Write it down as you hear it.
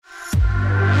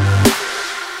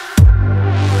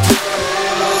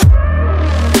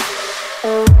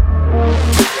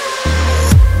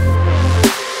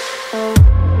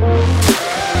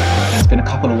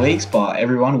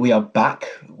Everyone, we are back.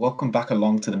 Welcome back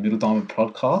along to the Middle Diamond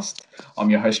podcast. I'm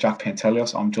your host, Jack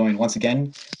Pantelios. I'm joined once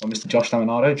again by Mr. Josh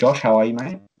Laminato. Josh, how are you,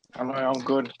 mate? I'm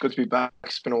good. Good to be back.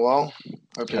 It's been a while.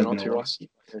 Hopefully not too rusty.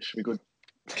 It should be good.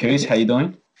 Kouzi, how you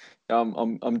doing?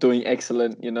 I'm doing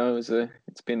excellent. You know,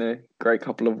 it's been a great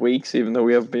couple of weeks, even though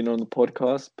we haven't been on the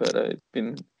podcast, but it's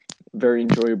been very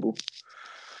enjoyable.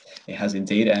 It has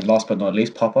indeed. And last but not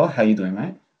least, Popa, how you doing,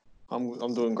 mate?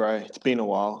 I'm doing great. It's been a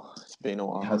while.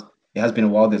 It has been a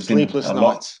while. There's Sleepless been a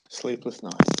nights. Sleepless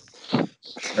nights.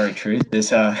 Very true. There's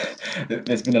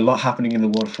been a lot happening in the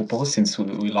world of football since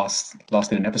we last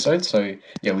did an episode. So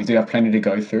yeah, we do have plenty to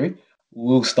go through.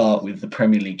 We'll start with the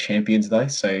Premier League champions though.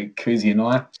 So Kouzi and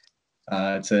I,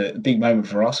 it's a big moment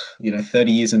for us. 30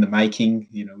 years in the making.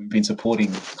 We've been supporting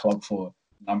the club for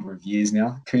a number of years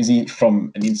now. Kouzi,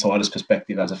 from an insider's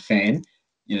perspective as a fan,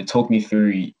 talk me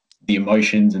through the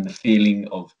emotions and the feeling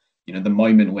of the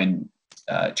moment when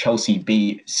Chelsea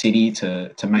beat City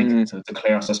to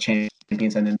declare us as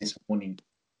champions, and then this morning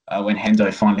when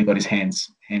Hendo finally got his hands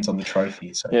on the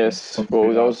trophy. So yes,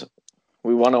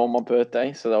 we won it on my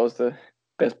birthday, so that was the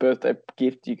best birthday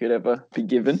gift you could ever be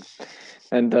given,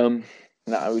 and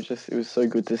it was so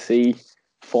good to see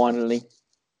finally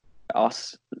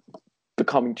us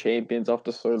becoming champions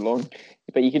after so long.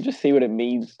 But you can just see what it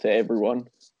means to everyone,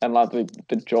 and like the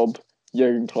job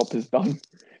Jurgen Klopp has done.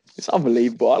 It's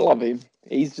unbelievable. I love him.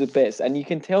 He's the best, and you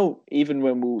can tell even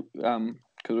when because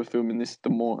we're filming this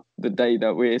the day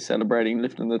that we're celebrating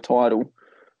lifting the title.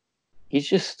 He's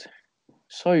just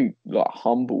so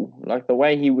humble. Like the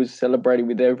way he was celebrating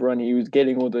with everyone, he was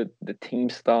getting all the team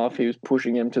staff. He was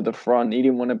pushing them to the front. He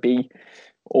didn't want to be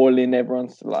all in.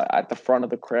 Everyone's at the front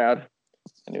of the crowd,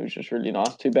 and it was just really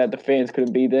nice. Too bad the fans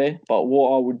couldn't be there. But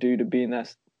what I would do to be in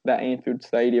that Anfield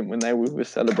Stadium when they were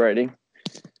celebrating,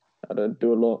 I'd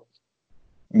do a lot.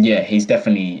 Yeah, he's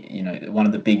definitely, one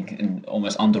of the big and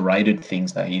almost underrated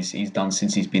things that he's done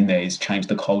since he's been there is change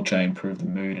the culture, improve the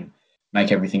mood, and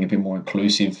make everything a bit more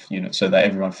inclusive, so that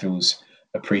everyone feels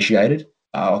appreciated.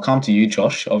 I'll come to you,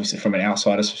 Josh. Obviously, from an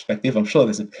outsider's perspective, I'm sure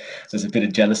there's a bit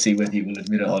of jealousy, whether you will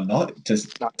admit it or not.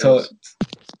 Just talk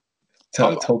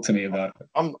to me about it.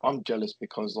 I'm jealous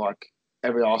because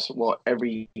every Arsenal, I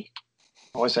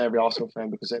always say every Arsenal fan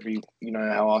because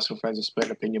how Arsenal fans are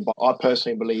split opinion. But I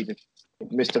personally believe if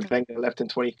Mr. Wenger left in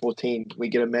 2014, we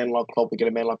get a man like Klopp, we get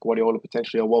a man like Guardiola,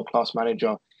 potentially a world-class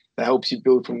manager that helps you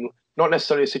build from not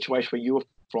necessarily a situation where you were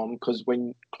from, because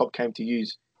when Klopp came to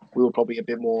use, we were probably a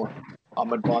bit more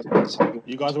advanced.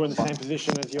 You guys were in the same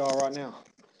position as you are right now.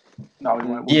 No, we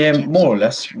weren't. Yeah, more or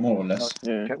less.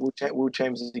 Yeah. We'll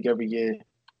change the league every year.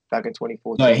 Back in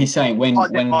 2014. No, he's saying when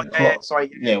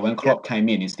Klopp Klopp came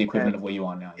in, it's the equivalent of where you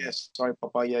are now. Yes, sorry,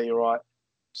 Papa. Yeah, you're right.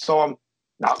 So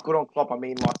good on Klopp. I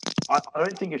mean, I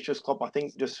don't think it's just Klopp. I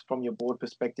think just from your board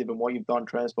perspective and what you've done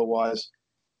transfer wise,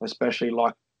 especially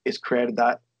it's created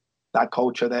that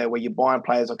culture there where you're buying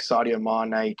players like Sadio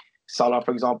Mane, Salah,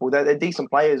 for example. They're decent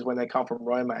players when they come from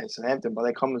Roma and Southampton, but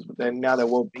they're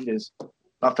world beaters.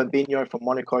 Like Fabinho from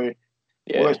Monaco.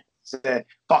 Yeah. There.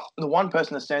 But the one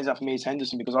person that stands out for me is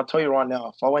Henderson, because I'll tell you right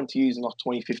now, if I went to use in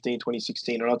 2015,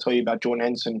 2016, and I'll tell you about Jordan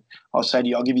Henderson, I'll say to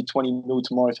you, I'll give you 20 mil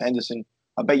tomorrow for Henderson.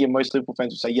 I bet you most Liverpool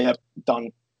fans will say, yeah,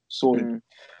 done, sorted.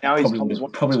 Now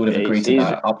probably would have agreed to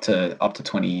that up to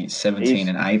 2017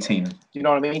 and 18. Do you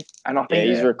know what I mean? And I think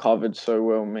he's recovered so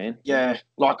well, man. Yeah,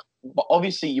 but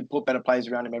obviously you put better players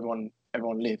around him, everyone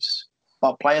lives.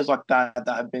 But players like that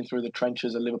have been through the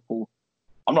trenches at Liverpool,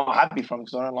 I'm not happy from,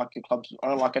 because I don't like your clubs. I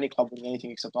don't like any club winning anything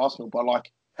except Arsenal. But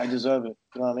they deserve it.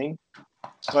 You know what I mean?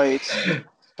 So it's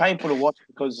painful to watch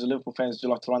because the Liverpool fans do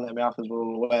like to run their mouth, as we're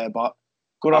all aware. But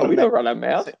good on them. We don't run our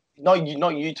mouth. Not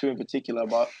you two in particular,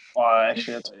 but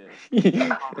actually,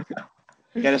 the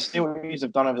Steelers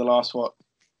have done over the last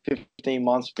 15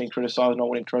 months, been criticised not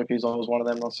winning trophies. I was one of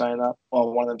them not saying that.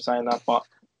 Well, one of them saying that, but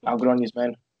good on you,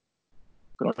 man.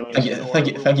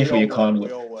 Thank you for your kind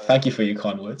words. Thank you for your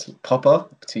kind words, Papa.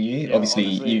 To you, yeah, obviously,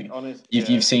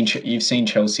 you've seen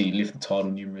Chelsea lift the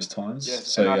title numerous times. Yes,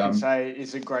 so and I can say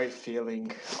it's a great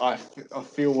feeling. I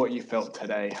feel what you felt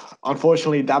today.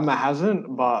 Unfortunately, Dama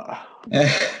hasn't, but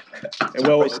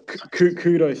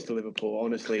kudos to Liverpool.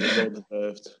 Honestly, it's well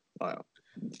deserved.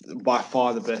 By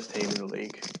far the best team in the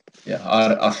league. Yeah,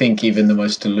 I think even the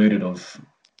most deluded of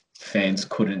fans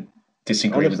couldn't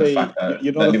disagree with the fact that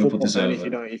you're not a Liverpool football fan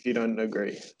deserve if you don't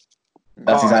agree.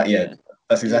 That's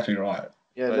exactly right.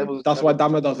 Yeah, that's why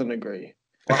Dama doesn't agree.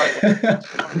 Yeah,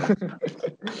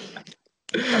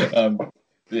 I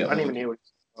don't even hear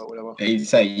whatever. You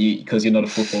say because you're not a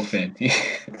football fan.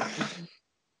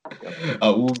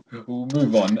 We'll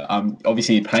move on.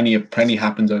 Obviously, plenty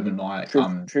happens overnight.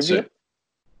 Trivia.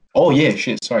 Oh yeah,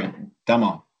 shit. Sorry,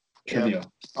 Dama Yeah. trivia.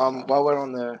 While we're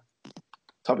on the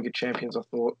topic of champions, I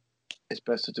thought it's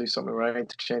best to do something related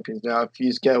to champions. Now, if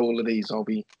you get all of these, I'll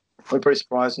be pretty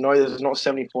surprised. No, there's not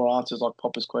 74 answers like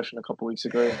Popper's question a couple of weeks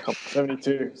ago.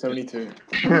 72.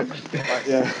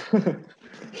 Yeah.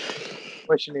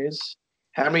 Question is,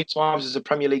 how many times has the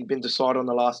Premier League been decided on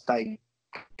the last day?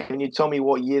 Can you tell me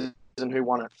what years and who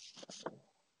won it?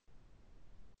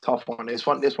 Tough one. This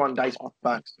one dates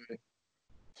back.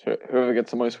 So whoever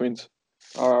gets the most wins.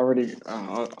 I already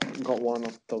got one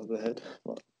off the top of the head.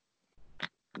 But...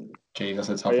 Gee, that's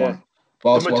a tough yeah. one.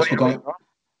 Whilst we're going,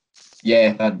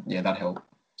 right? that helped.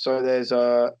 So there's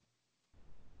 8.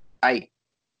 Okay.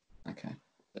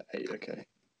 8. Okay.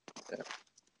 Yeah.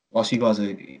 Whilst you guys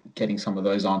are getting some of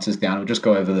those answers down, we'll just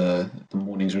go over the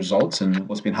morning's results and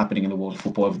what's been happening in the world of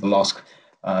football over the last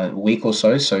week or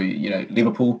so. So,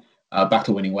 Liverpool back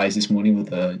to winning ways this morning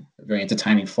with a very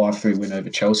entertaining 5-3 win over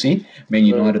Chelsea. Man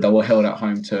United, they were held at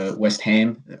home to West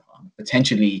Ham,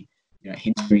 potentially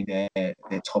hindering their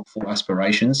top 4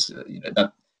 aspirations.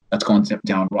 That's gone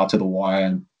down right to the wire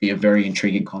and be a very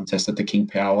intriguing contest at the King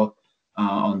Power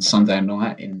on Sunday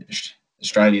night in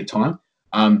Australia time.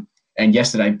 And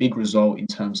yesterday, big results,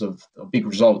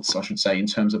 I should say, in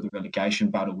terms of the relegation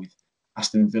battle with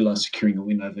Aston Villa securing a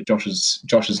win over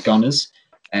Josh's Gunners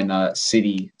and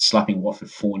City slapping Watford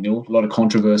 4-0. A lot of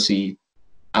controversy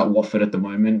at Watford at the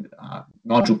moment.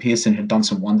 Nigel Pearson had done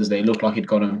some wonders there. It looked like he'd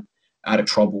got him out of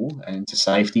trouble and to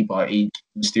safety, but he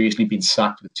mysteriously been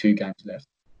sacked with 2 games left.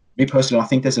 Me personally, I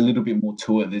think there's a little bit more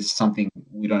to it. There's something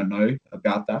we don't know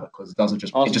about that because it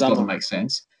doesn't make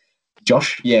sense.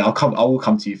 Josh, I will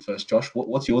come to you first. Josh,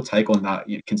 what's your take on that?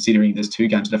 Considering there's 2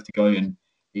 games left to go and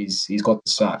he's got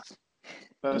the sack.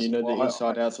 And you know the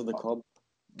inside outs of the club.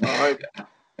 I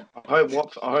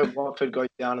hope Watford goes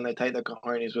down and they take the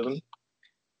cojones with them.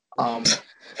 But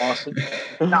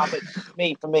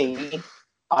for me,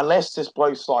 unless this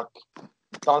bloke's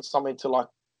done something to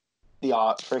the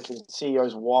freaking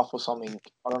CEO's wife or something,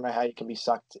 I don't know how you can be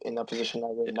sacked in that position.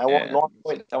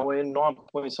 They were in 9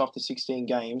 points after 16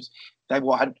 games.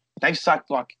 They've sacked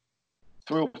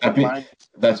 3 or 4 managers.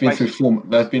 They've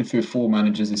been through 4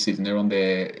 managers this season. They're on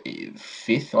their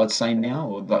 5th, I'd say now,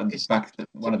 or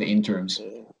one of the interims.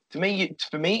 For me,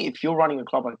 if you're running a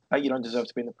club like that, you don't deserve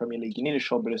to be in the Premier League. You need to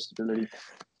show a bit of stability.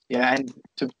 Yeah, and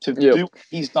to do what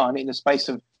he's done in the space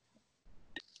of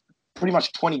pretty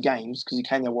much 20 games, because he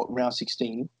came there, round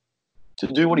 16, to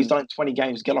do what he's done in 20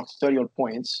 games, get 30-odd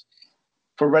points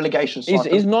for relegation.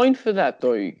 He's known for that,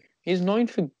 though. He's known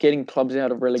for getting clubs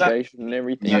out of relegation and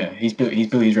everything. Yeah, he's built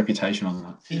his reputation on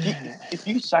that. If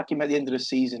you sack him at the end of the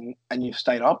season and you've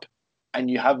stayed up and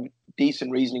you have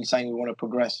decent reasoning saying we want to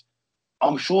progress,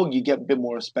 I'm sure you get a bit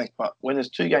more respect. But when there's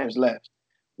 2 games left,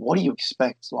 what do you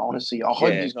expect? Honestly, I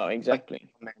hope no,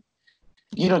 exactly.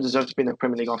 You don't deserve to be in the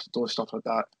Premier League after doing stuff like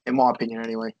that, in my opinion,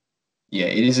 anyway. Yeah,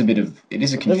 it is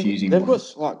a confusing. They've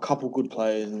got a couple good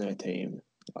players in their team,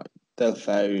 like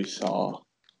Delfeu, Sarr.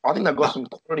 I think they've got some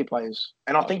quality players,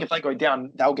 and I think if they go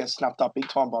down, they'll get snapped up big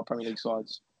time by Premier League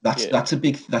sides. That's a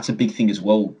big thing as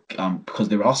well, because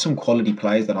there are some quality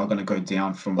players that are going to go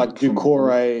down from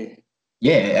Doucouré.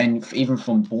 Yeah, and even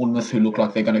from Bournemouth, who look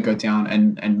like they're going to go down,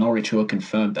 and Norwich, who are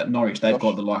confirmed that Norwich, they've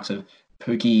got the likes of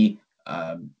Pukki,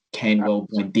 Canwell,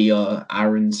 Buendia,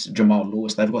 Aarons, Jamal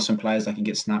Lewis. They've got some players that can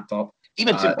get snapped up.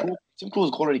 Even Tim Krul's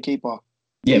a quality keeper.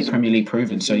 Yeah, Premier League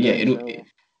proven. So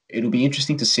it'll be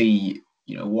interesting to see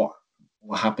what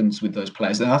happens with those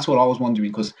players. And that's what I was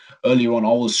wondering, because earlier on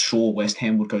I was sure West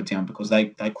Ham would go down because they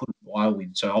couldn't buy a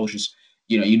win. So I was just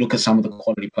you look at some of the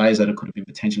quality players that could have been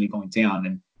potentially going down,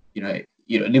 and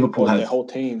Liverpool have their whole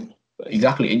team.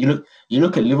 Exactly, and you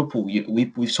look at Liverpool.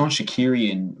 We've signed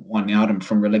Shaqiri and Wijnaldum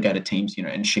from relegated teams,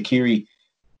 and Shaqiri,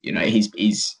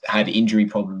 he's had injury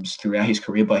problems throughout his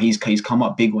career, but he's come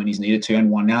up big when he's needed to, and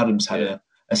Wijnaldum's had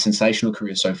a sensational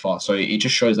career so far. So it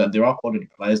just shows that there are quality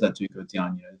players that do go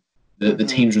down. The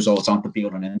team's results aren't the be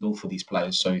all and end all for these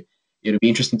players. So it'll be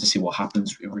interesting to see what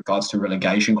happens in regards to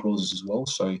relegation clauses as well.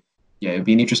 So it'll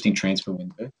be an interesting transfer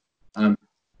window.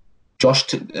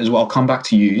 Josh, as well, I'll come back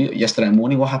to you. Yesterday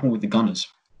morning, what happened with the Gunners?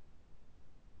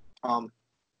 What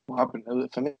happened?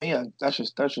 For me, that's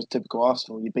just typical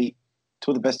Arsenal. You beat 2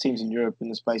 of the best teams in Europe in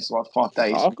the space of 5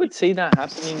 days. I could see that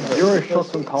happening. You're a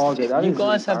shot on target. The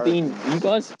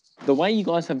way you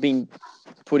guys have been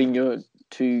putting your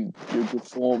good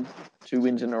form, 2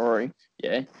 wins in a row,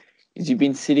 is you've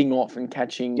been sitting off and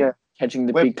catching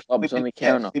the big clubs on the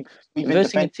counter.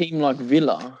 Versing a team like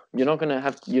Villa, you're not gonna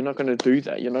do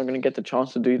that. You're not gonna get the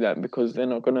chance to do that because they're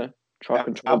not gonna try to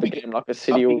control the game like a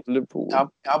City or Liverpool.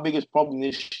 Our biggest problem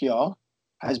this year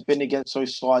has been against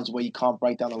those sides where you can't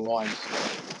break down the lines.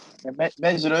 And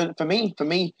Mesut, for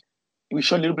me, we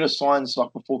showed a little bit of signs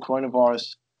like before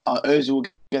coronavirus. Ozil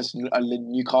against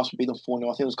Newcastle beat them 4-0. I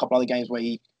think there was a couple other games where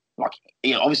he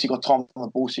obviously got time on the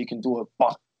ball so he can do it.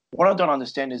 But what I don't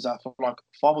understand is that for like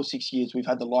 5 or 6 years, we've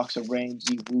had the likes of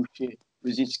Ramsey, Wilshere,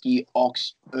 Rosicki,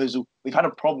 Ox, Ozil. We've had a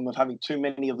problem of having too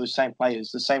many of those same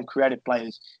players, the same creative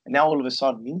players. And now all of a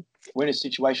sudden, we're in a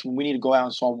situation where we need to go out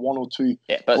and sign one or two.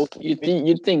 Yeah, but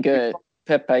you'd think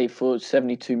Pepe for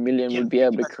 72 million would be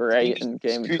able to create and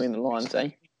get in between the lines, eh?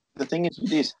 The thing is with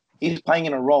this, he's playing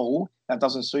in a role that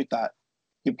doesn't suit that.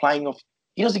 You're playing off.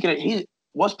 He doesn't get it.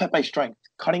 What's Pepe's strength?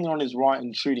 Cutting on his right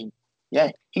and shooting.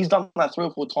 Yeah, he's done that 3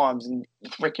 or 4 times, and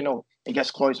freaking hell, it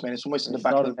gets close, man. It's almost in the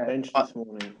back of the bench this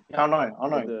morning. Yeah, I know.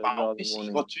 But obviously,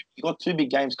 you got 2 big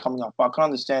games coming up. But I can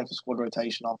understand for squad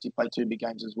rotation after you play 2 big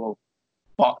games as well.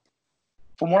 But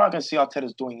from what I can see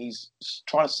Arteta's doing, he's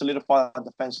trying to solidify the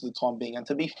defense for the time being. And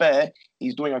to be fair,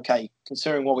 he's doing okay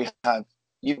considering what we have.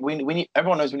 We need.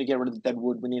 Everyone knows we need to get rid of the dead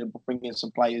wood. We need to bring in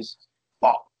some players.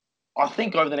 But I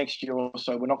think over the next year or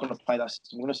so, we're not going to play that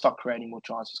system. We're going to start creating more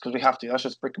chances because we have to. That's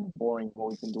just freaking boring what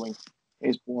we've been doing.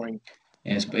 It's boring.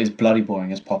 Yeah, it's bloody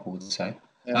boring, as Papa would say.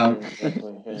 Yeah,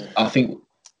 I think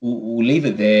we'll leave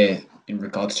it there in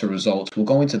regards to results. We'll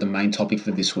go into the main topic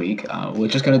for this week. We're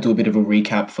just going to do a bit of a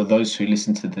recap for those who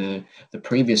listened to the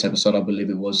previous episode. I believe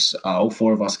it was all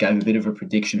 4 of us gave a bit of a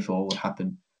prediction for what would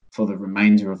happen for the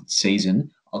remainder of the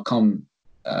season. I'll come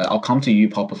to you,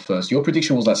 Papa, first. Your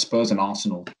prediction was that Spurs and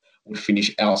Arsenal would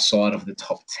finish outside of the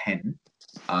top 10.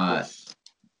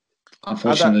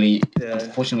 Unfortunately,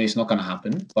 it's not going to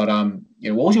happen. But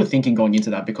what was your thinking going into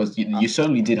that? Because you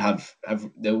certainly did have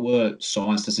there were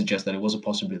signs to suggest that it was a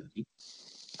possibility.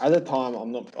 At the time,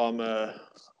 I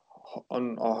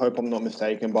hope I'm not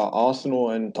mistaken, but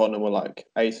Arsenal and Tottenham were like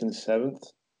 8th and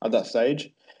 7th at that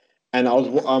stage. And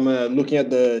I'm looking at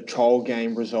the trial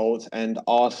game results, and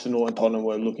Arsenal and Tottenham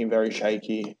were looking very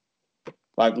shaky,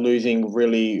 like losing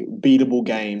really beatable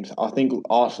games. I think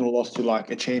Arsenal lost to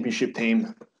like a championship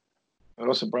team. I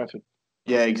lost to Brentford.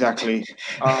 Yeah, exactly.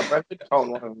 Brentford. Oh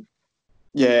no.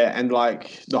 Yeah, and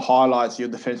like the highlights, your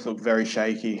defense looked very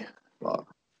shaky. But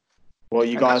well,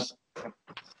 you guys,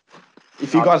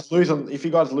 if you guys lose on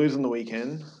the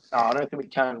weekend. No, I don't think we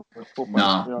can.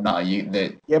 No, but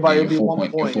it'll be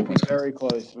 1 point. It'll be very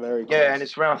close, very close. Yeah, and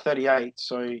it's round 38,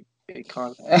 so it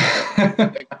can't.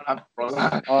 Yeah,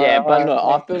 but look,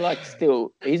 I feel like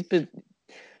still he's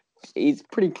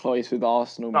pretty close with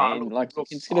Arsenal, man. Like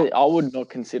I would not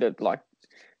consider like.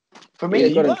 For me,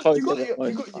 remember,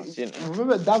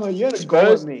 Dama, you had a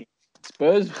go at me.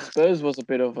 Spurs was a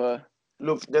bit of a.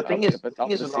 Look, the thing is with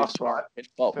us, right?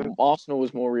 But Arsenal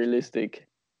was more realistic.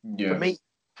 Yeah.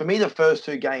 For me, the first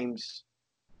 2 games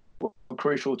were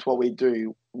crucial to what we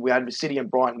do. We had City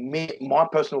and Brighton. My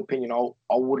personal opinion,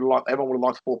 everyone would have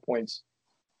liked 4 points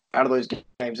out of those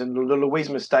games. And the Luiz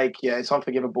mistake, yeah, it's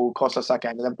unforgivable. Cost us that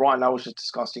game. And then Brighton, that was just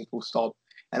disgusting. Full stop.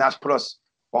 And that's put us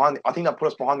behind. I think that put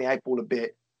us behind the 8 ball a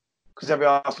bit because every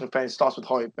Arsenal fan starts with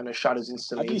hope and it shatters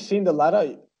instantly. Have you seen the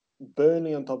ladder?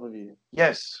 Burnley on top of you.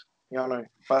 Yes, yeah, I know.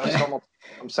 But that's not.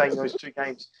 I'm saying those 2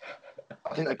 games.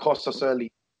 I think they cost us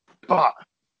early. But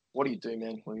what do you do,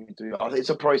 man? What do you do? It's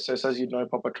a process, as you know.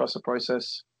 Papa, trust the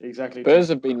process. Exactly. Spurs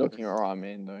have been looking alright,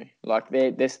 man. Though, like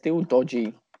they're still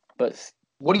dodgy, but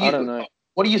I don't know.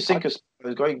 What do you think of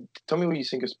Spurs? Tell me what you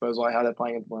think of Spurs. Like how they're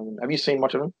playing at the moment. Have you seen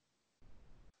much of them?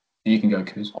 You can go,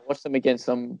 Kouzi. I watched them against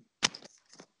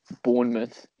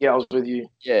Bournemouth. Yeah, I was with you.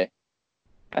 Yeah,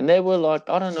 and they were like,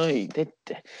 I don't know.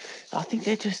 I think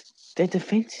their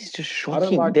defense is just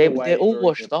shocking. Like they're all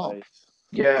washed up.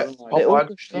 Yeah,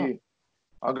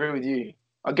 I agree with you.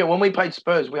 Again, when we played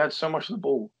Spurs, we had so much of the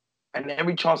ball, and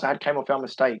every chance I had came off our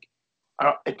mistake.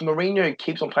 If Mourinho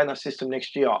keeps on playing that system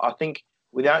next year, I think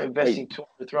without investing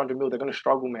 200, 300 mil, they're going to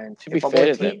struggle, man. To be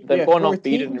fair, they've gone off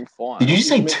beaten in 5. Did you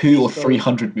say 200 or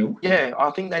 300 mil? Yeah,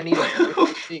 I think they need to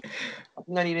invest big. I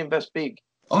think they need to invest big.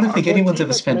 I don't think anyone's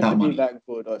ever spent that money. That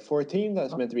good. Like, for a team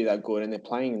that's meant to be that good, and they're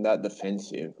playing that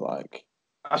defensive, like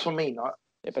that's what I mean.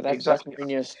 Yeah, but that's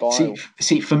Mourinho's style.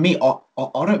 See, for me,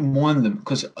 I don't mind them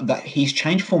because that he's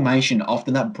changed formation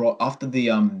after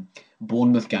the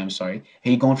Bournemouth game. Sorry,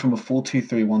 he gone from a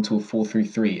 4-2-3-1 to a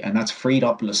 4-3-3, and that's freed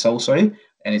up Lo Celso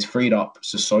and it's freed up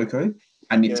Sissoko,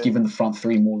 and it's given the front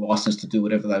 3 more license to do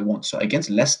whatever they want. So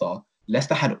against Leicester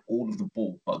had all of the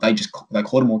ball, but they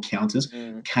caught him on counters.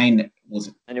 Kane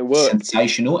was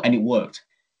sensational, and it worked.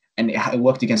 and it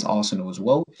worked against Arsenal as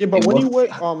well. Yeah, but It when you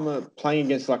worked- work playing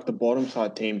against like the bottom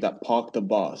side team that park the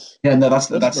bus, yeah, no, what's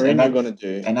Mourinho gonna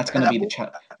do? and that's going to be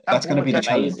the that's going to be the Mate,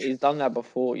 challenge. he's done that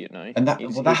before, you know. And that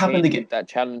He's happened hit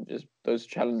again. those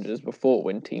challenges before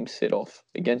when teams sit off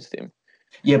against him.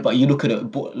 Yeah, but you look at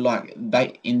it like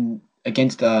they in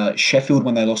against Sheffield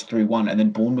when they lost 3-1, and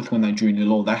then Bournemouth when they drew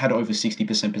 0-0. They had over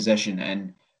 60% possession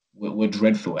and were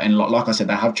dreadful. And like I said,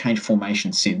 they have changed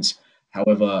formation since.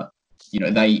 However, you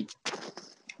know they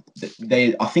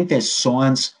I think there's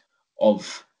signs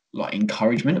of like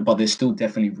encouragement, but there's still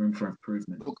definitely room for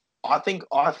improvement. Look, I think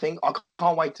I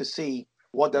can't wait to see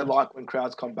what they're like when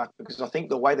crowds come back, because I think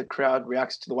the way the crowd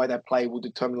reacts to the way they play will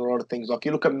determine a lot of things. Like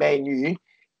you look at Man U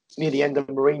near the end of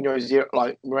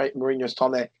Mourinho's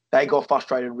time there, they got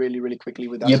frustrated really, really quickly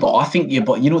with that. Yeah, but I think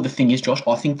but you know what the thing is, Josh.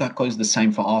 I think that goes the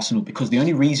same for Arsenal because the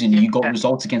only reason you got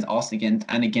results against us and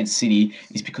against City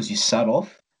is because you sat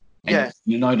off. And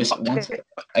you notice once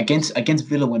against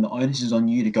Villa, when the onus is on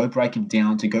you to go break him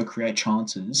down, to go create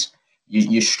chances,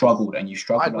 you struggled like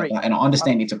that. And I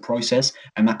understand it's a process,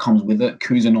 and that comes with it.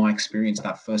 Kouzi and I experienced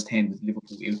that firsthand with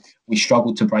Liverpool. We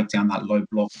struggled to break down that low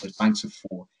block, those banks of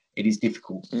four. It is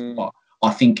difficult, but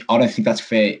I don't think that's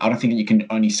fair. I don't think that you can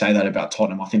only say that about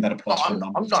Tottenham. I think that applies to a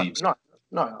number of teams. No,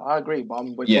 I agree, but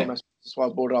that's why I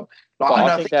brought it up. Like,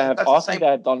 I think they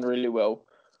have done really well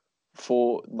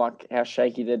for like how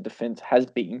shaky their defense has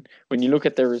been. When you look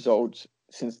at their results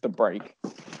since the break,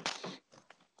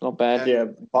 not bad. Yeah,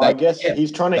 but I guess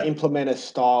he's trying to implement a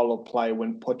style of play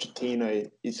when Pochettino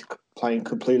is playing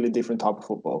completely different type of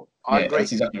football. I agree.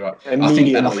 That's exactly right.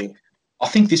 Immediately. I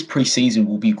think this preseason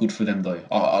will be good for them, though.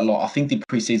 I think the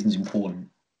preseason is important.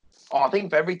 I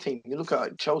think for every team, you look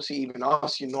at Chelsea, even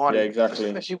us, United, yeah, exactly.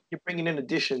 Especially when you're bringing in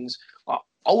additions. I'm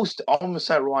going to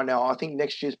say it right now. I think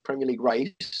next year's Premier League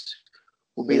race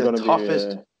will be the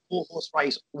toughest four-horse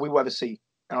race we will ever see.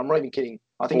 And I'm not even kidding.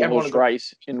 I think four-horse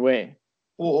race in where?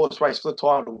 Four-horse race for the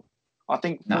title. I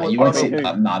think. You won't see.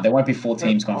 There won't be four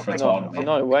teams going for a title.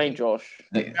 No way, Josh.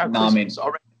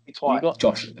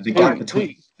 Josh, the gap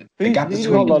between. Who's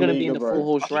going to be in the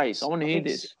four-horse race? I want to hear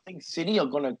this. I think City are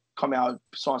going to come out,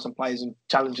 sign some players, and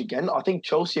challenge again. I think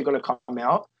Chelsea are going to come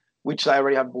out, which they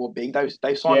already have bought big.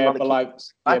 They've signed another.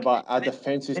 But our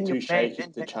defense is too shaky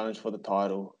to challenge for the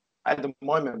title at the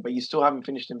moment. But you still haven't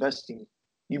finished investing.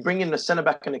 You bring in the centre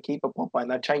back and a keeper, Popa,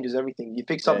 and that changes everything. You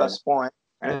fix up that spine,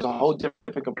 and it's a whole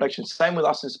different complexion. Same with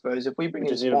us in Spurs. If we bring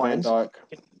in spines, another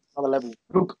level.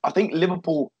 Look, I think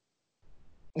Liverpool,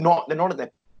 they're not at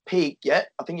their peak yet.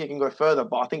 I think you can go further,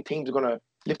 but I think teams are going to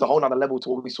lift a whole other level to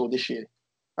what we saw this year.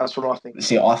 That's what I think.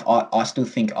 See, I still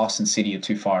think us and City are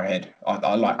too far ahead.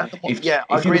 I like if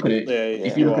you look at it,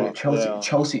 if you look at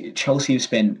it, Chelsea have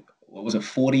spent what was it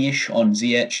 40-ish on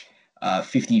Ziyech,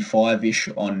 55-ish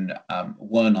on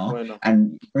Werner,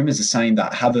 and rumors are saying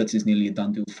that Havertz is nearly a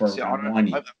done deal for around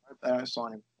 90.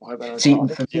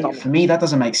 For me, that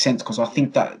doesn't make sense because I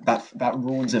think that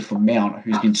ruins it for Mount,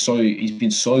 he's been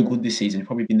so good this season. He's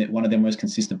probably been one of their most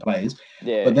consistent players.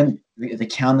 Yeah. But then the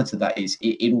counter to that is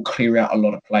it will clear out a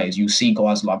lot of players. You'll see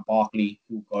guys like Barkley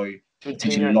who go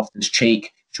potentially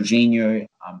Loftus-Cheek, Jorginho.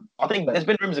 I think there's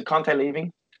been rumors of Kante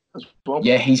leaving as well.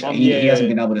 Yeah, he hasn't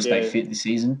been able to stay fit this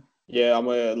season. Yeah,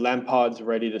 Lampard's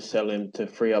ready to sell him to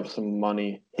free up some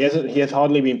money. He has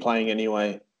hardly been playing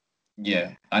anyway.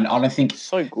 Yeah, and I don't think... He's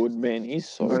so good, man. He's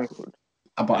so good.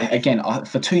 But again,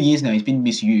 for 2 years now, he's been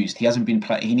misused. He hasn't been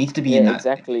playing. He needs to be in that.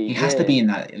 Exactly. He has to be in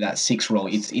that sixth role.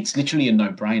 It's literally a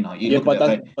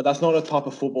no-brainer. But that's not a type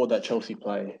of football that Chelsea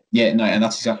play. Yeah, no, and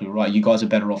that's exactly right. You guys are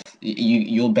better off.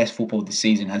 Your best football this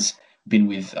season has been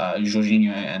with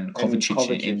Jorginho and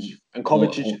Kovacic. And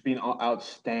Kovacic has been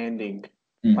outstanding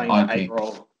playing that 8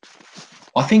 role.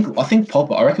 I think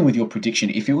Popa, I reckon with your prediction,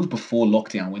 if it was before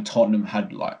lockdown when Tottenham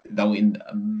had they were in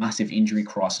a massive injury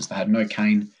crisis, they had no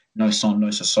Kane, no Son, no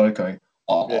Sissoko.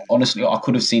 Honestly, I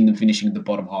could have seen them finishing in the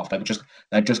bottom half. They just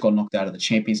got knocked out of the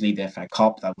Champions League, the FA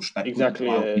Cup. They in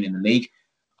the league.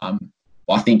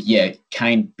 I think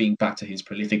Kane being back to his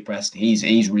prolific best,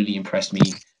 he's really impressed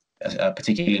me,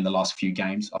 particularly in the last few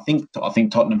games. I think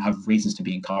Tottenham have reasons to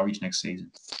be encouraged next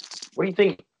season. What do you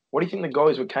think? What do you think the goal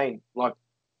is with Kane?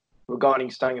 Regarding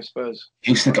staying at Spurs,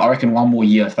 I reckon one more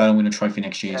year. If they don't win a trophy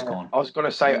next year, he's gone. I was going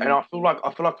to say, and I feel like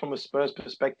from a Spurs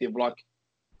perspective,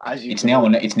 it's now or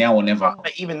never.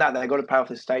 Even that they got to pay off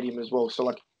the stadium as well. So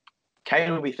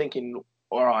Kane will be thinking,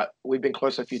 all right, we've been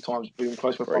close a few times. We've been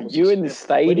close for you in the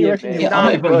stadium.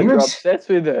 You're obsessed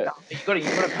with it. You got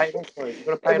to pay it off. You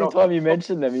got to pay it off. Every time you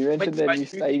mention them, you mention their new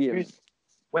stadium.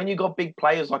 When you got big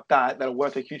players like that are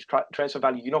worth a huge transfer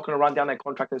value, you're not going to run down their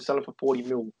contract and sell it for 40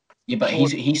 mil. Yeah, but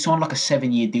he signed like a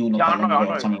 7-year deal not that long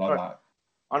ago or something like that.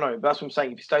 I know, but that's what I'm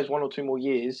saying. If he stays 1 or 2 more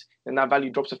years, then that value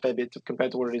drops a fair bit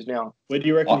compared to what it is now. Where do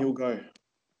you reckon he'll go?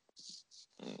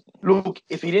 Look,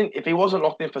 if he wasn't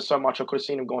locked in for so much, I could have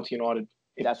seen him going to United.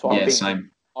 That's what Same.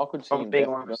 I could see him being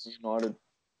United.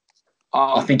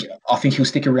 I think he'll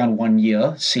stick around 1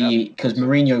 year. See, because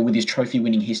Mourinho with his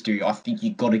trophy-winning history, I think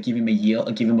you got to give him a year,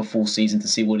 or give him a full season to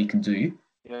see what he can do.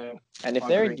 Yeah, and if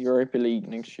they're in Europa League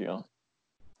next year,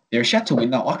 they're a shot to win.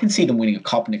 Now I can see them winning a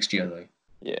cup next year, though.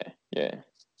 Yeah.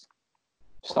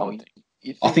 Something.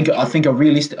 I think a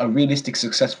realistic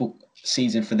successful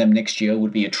season for them next year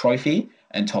would be a trophy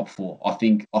and top 4. I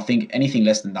think anything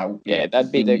less than that would be,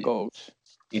 that'd be their goals.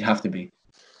 It'd have to be.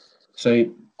 So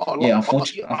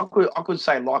unfortunately, I could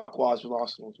say likewise with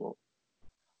Arsenal as well.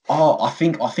 I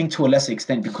think to a lesser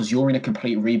extent, because you're in a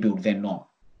complete rebuild, they're not.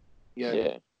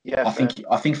 Yeah. I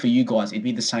think for you guys, it'd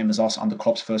be the same as us under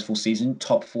Klopp's first full season.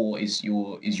 Top 4 is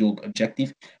your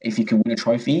objective. If you can win a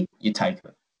trophy, you take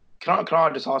it. Can I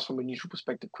just ask from a neutral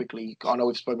perspective quickly? I know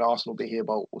we've spoken about Arsenal a bit here,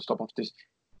 but we'll stop after this.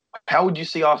 How would you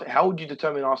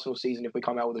determine Arsenal's season if we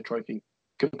come out with a trophy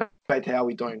compared to how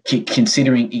we don't?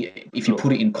 Considering if you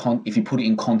put it in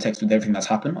context with everything that's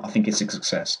happened, I think it's a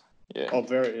success. Yeah. Oh,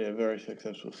 very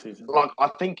successful season. Like I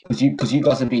think because you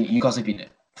guys have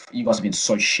been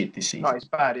so shit this season. No, it's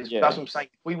bad. That's what I'm saying.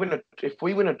 If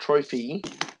we win a trophy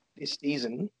this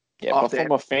season. Yeah, but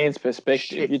from a fan's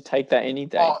perspective, you take that any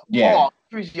day. I'll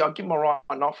give my right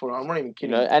enough for it. I'm not even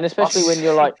kidding. And especially when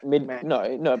you're like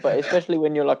but especially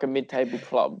when you're like a mid-table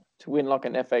club to win like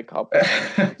an FA Cup,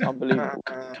 it's unbelievable.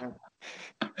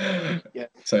 Yeah.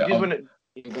 So you just win it.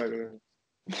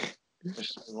 Let's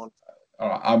just move on. All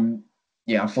right.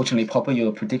 Yeah. Unfortunately, Popa,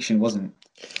 your prediction wasn't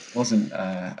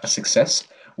a success.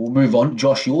 We'll move on.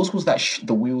 Josh, yours was that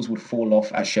the wheels would fall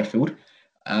off at Sheffield.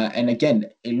 And again,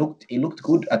 it looked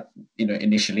good at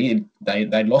initially.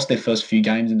 They lost their first few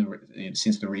games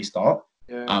since the restart.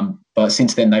 Yeah. But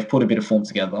since then they've put a bit of form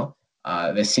together.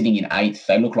 They're sitting in 8th.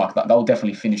 They look like they'll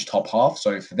definitely finish top half.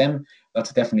 So for them,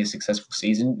 that's definitely a successful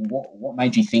season. What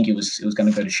made you think it was going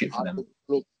to go to shit for them?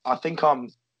 Look, I think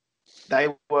they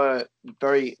were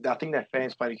I think their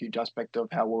fans played a huge aspect of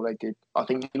how well they did. I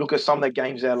think you look at some of their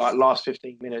games there, like last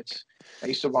 15 minutes, they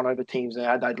used to run over teams. They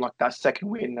had like that second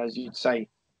win, as you'd say.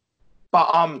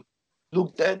 But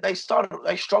look, they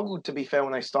struggled, to be fair,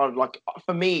 when they started. Like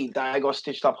for me, they got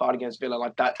stitched up hard against Villa,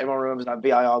 like that. Everyone remembers that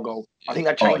VAR goal. I think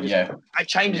that changes. That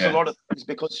changes a lot of things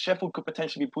because Sheffield could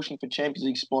potentially be pushing for Champions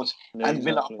League spots, and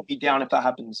Villa will be down if that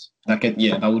happens. That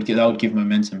would give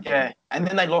momentum. Yeah, and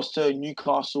then they lost to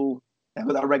Newcastle. They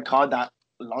got that red card that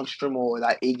Lundstrom or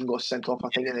that Egan got sent off. I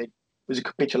think it was a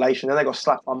capitulation. Then they got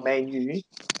slapped by Man U.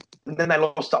 And then they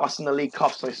lost to us in the League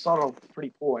Cup, so they started off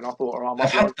pretty poor. And I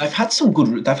thought, they've had some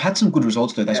good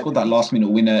results though. They scored that last minute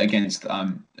winner against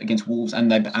Wolves,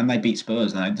 and they beat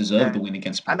Spurs, and they deserved the win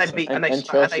against Spurs. And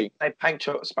they spanked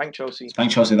Chelsea.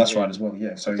 Spanked Chelsea, that's right as well.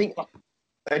 Yeah, so I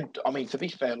think, to be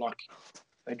fair, like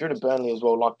they drew to Burnley as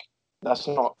well. Like that's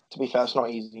not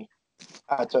easy.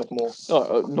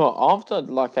 No, after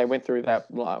like they went through that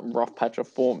like rough patch of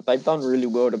form, they've done really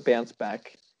well to bounce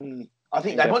back. I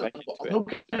think they won.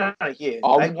 Look at here.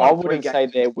 I wouldn't say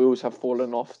their wheels have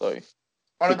fallen off though,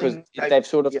 because they've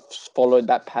sort of followed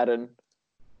that pattern.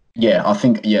 Yeah, I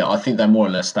think they more or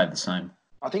less stayed the same.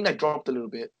 I think they dropped a little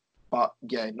bit, but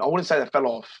yeah, I wouldn't say they fell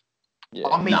off. Yeah.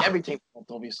 I mean, every team dropped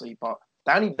obviously, but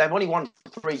they've only won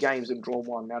 3 games and drawn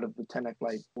 1 out of the 10 they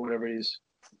played, whatever it is.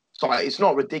 So it's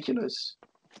not ridiculous,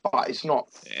 but it's not.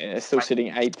 Yeah, they're still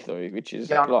sitting 8th though, which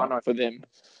is I know. For them.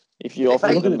 If you offer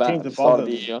them that at the start of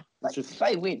the year, if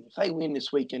they win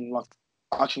this week, and like,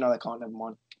 actually no, they can't. Never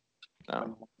mind.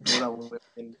 No.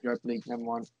 In Europa League, never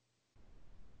mind.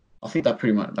 I think that's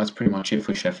pretty much it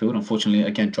for Sheffield. Unfortunately,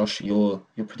 again, Josh, your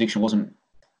prediction wasn't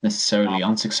necessarily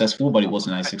unsuccessful, but it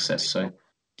wasn't a success. So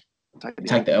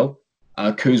take the L.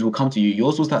 Kouzi, will come to you.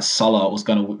 Yours was that Salah was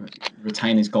going to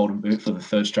retain his golden boot for the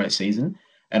 3rd straight season.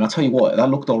 And I'll tell you what, that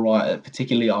looked all right,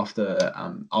 particularly after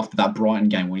that Brighton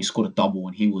game when he scored a double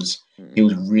and he was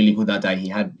really good that day. He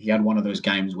had one of those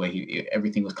games where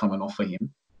everything was coming off for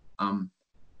him.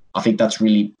 I think that's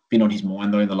really been on his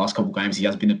mind though in the last couple of games. He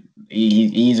has been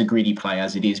he is a greedy player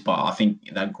as it is, but I think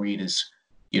that greed has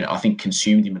I think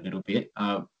consumed him a little bit.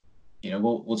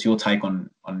 What's your take on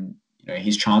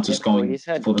his chances going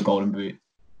for the golden boot?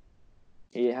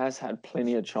 He has had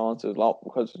plenty of chances, like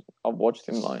because I've watched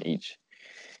him like each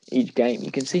game.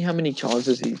 You can see how many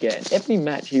chances he's getting. Every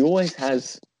match, he always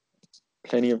has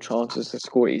plenty of chances to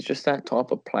score. He's just that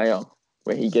type of player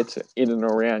where he gets in and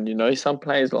around. Some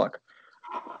players like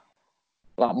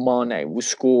Mane will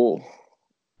score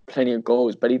plenty of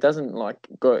goals, but he doesn't like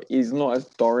go. He's not as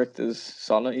direct as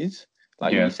Salah is.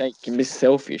 Like Yeah. you say, he can be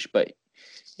selfish, but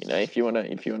if you wanna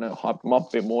hype him up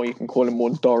a bit more, you can call him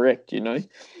more direct.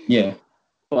 Yeah.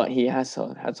 But he has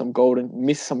had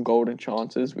missed some golden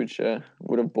chances, which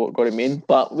would have got him in.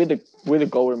 But with a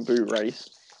golden boot race,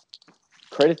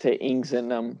 credit to Ings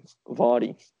and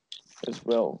Vardy as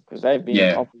well, because they've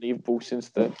been unbelievable since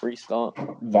the restart.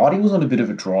 Vardy was on a bit of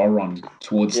a dry run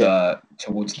towards the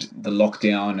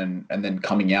lockdown and then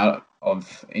coming out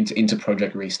of into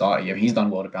Project Restart. Yeah, he's done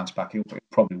well to bounce back. He'll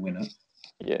probably win it.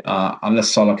 Yeah. Unless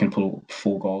Salah can pull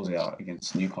 4 goals out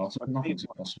against Newcastle, nothing's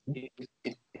impossible.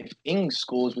 If Ings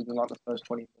scores within like the first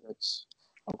 20 minutes,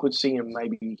 I could see him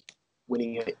maybe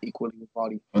winning it equally with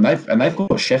Vardy. And they've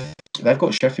got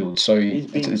Sheffield, so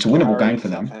it's a winnable game for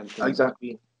them.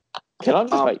 Exactly. Can I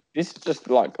just this is just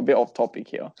like a bit off topic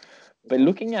here, but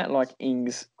looking at like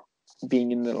Ings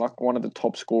being in the like one of the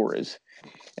top scorers,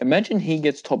 imagine he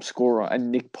gets top scorer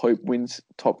and Nick Pope wins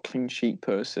top clean sheet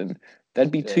person.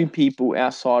 That'd be 2 people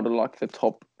outside of like the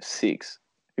top 6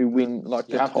 who win like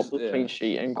the top clean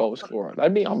sheet and goal scorer.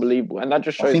 That'd be unbelievable, and that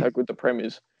just shows how good the Prem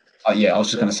is. I was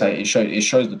just going to say it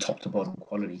shows the top to bottom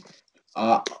quality.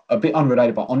 A bit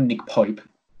unrelated, but on Nick Pope,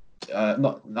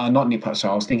 not Nick Pope.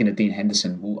 Sorry, I was thinking of Dean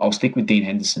Henderson. I'll stick with Dean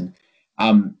Henderson.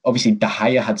 Obviously De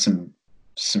Gea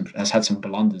has had some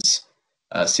blunders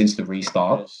since the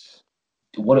restart. Yes.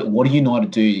 What do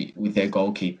United do with their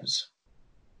goalkeepers?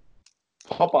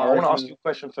 Popa, I want to ask you a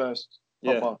question first.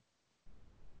 Popa,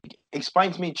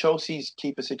 explain to me Chelsea's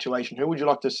keeper situation. Who would you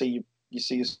like to see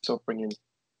yourself bring in?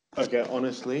 Okay,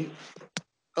 honestly,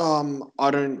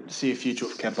 I don't see a future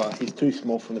with Kepa. He's too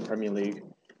small from the Premier League.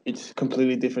 It's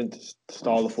completely different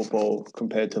style of football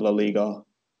compared to La Liga.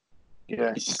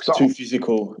 Yeah, it's too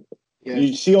physical. Yeah.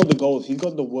 You see all the goals. He's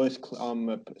got the worst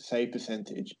save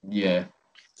percentage. Yeah,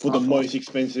 for the most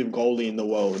expensive goalie in the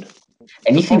world.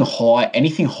 Anything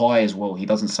high as well. He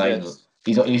doesn't save it.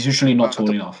 He's usually not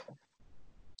tall enough.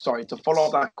 Sorry, to follow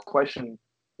up that question,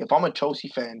 if I'm a Chelsea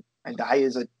fan and De Gea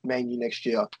is at Man U next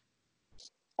year,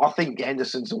 I think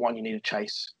Henderson's the one you need to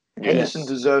chase. Henderson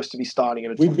deserves to be starting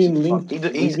at a We've been linked with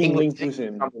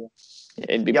him.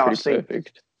 It'd be pretty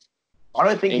perfect. I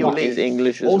don't think he'll leave. He's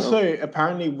English as also,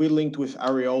 apparently, we're linked with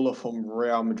Areola from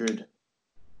Real Madrid.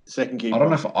 Second keeper. I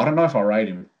don't know if I rate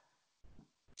him.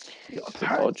 He's a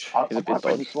bit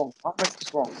dodgy.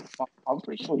 I'm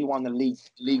pretty sure he won the league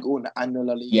and the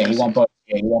La Liga. Yeah, he won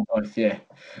both. Yeah.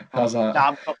 How's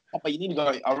that? But you need to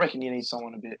go. I reckon you need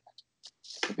someone a bit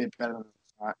better than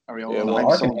Areola. Yeah, I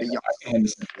reckon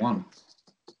Henderson won.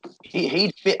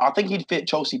 He'd fit. I think he'd fit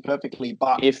Chelsea perfectly.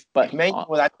 But if Man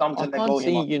with that dump I can't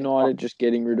see United just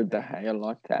getting rid of De Gea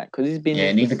like that because he's been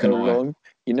there for so long.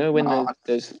 You know when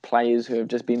there's players who have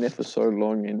just been there for so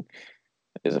long and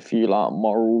there's a few like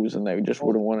morals and they just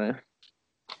wouldn't want to.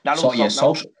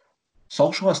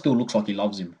 Solskjaer still looks like he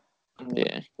loves him.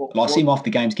 Yeah. I see him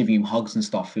after games giving him hugs and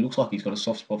stuff. It looks like he's got a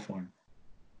soft spot for him.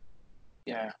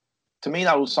 Yeah. To me,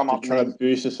 that will sum up. Try to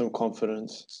boost some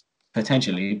confidence.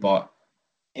 Potentially, but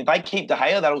if they keep De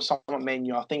Gea, that'll sum up Man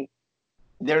U. I think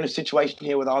they're in a situation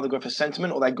here where they either go for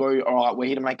sentiment or they go, all right, we're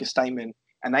here to make a statement.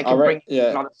 And they can bring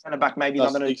another centre-back, maybe a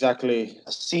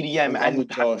CDM.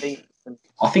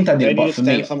 I think they need to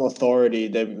stand some authority.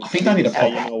 I think they need to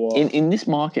pay. In this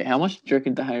market, how much do you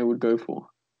reckon De Gea would go for?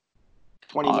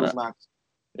 20 mil max.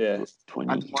 Yeah.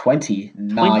 20?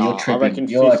 Nah, you're tripping.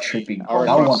 You're tripping.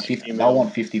 They'll want 50. They'll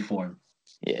want 50 for him.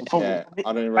 Yeah.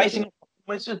 I don't reckon.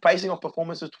 Basing off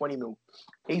performances, 20 mil.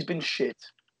 He's been shit.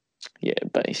 Yeah,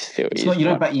 but he's still. It's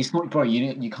not, bro.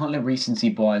 You can't let recency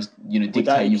bias,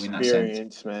 dictate you in that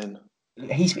sense. Man.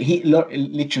 He's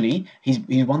literally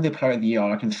won the Player of the Year,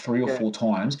 I reckon, 3 or 4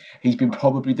 times. He's been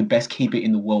probably the best keeper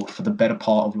in the world for the better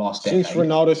part of last decade. Since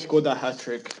Ronaldo scored that hat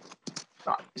trick.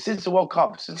 Since the World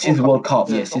Cup. Since the World Cup,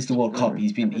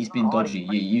 he's been dodgy.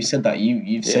 You said that.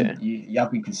 You've said you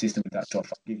have been consistent with that, Josh.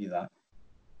 I'll give you that.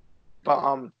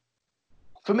 But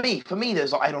for me,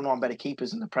 there's 8 or 9 better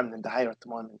keepers in the Premier than De Gea at the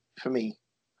moment. For me,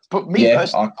 but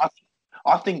personally,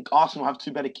 I think Arsenal have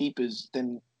 2 better keepers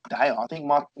than De Gea. I think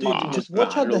Martinez. Just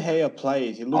watch how De Gea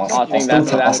plays. He looks.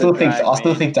 I still think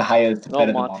De Gea is better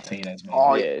than Martinez. Man.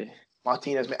 Oh yeah,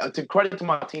 Martinez. To credit to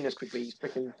Martinez quickly, he's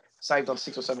freaking saved on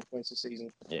 6 or 7 points this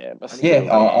season. Yeah, but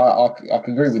I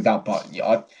can agree with that. But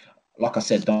like I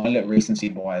said, don't let recency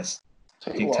bias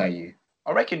dictate you.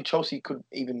 I reckon Chelsea could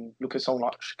even look at someone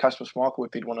like Kasper Schmeichel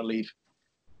if he'd want to leave.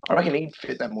 I reckon he'd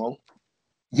fit them well.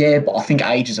 Yeah, but I think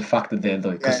age is a factor there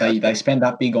though, because they spend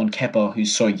that big on Kepa,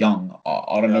 who's so young.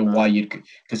 I don't know why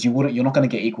because you're not going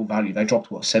to get equal value. They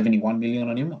dropped 71 million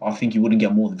on him. I think you wouldn't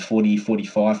get more than 40,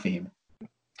 45 for him.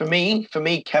 For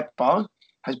me, Kepa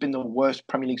has been the worst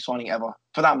Premier League signing ever.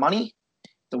 For that money,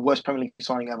 the worst Premier League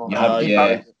signing ever.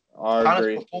 I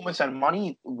agree. Performance and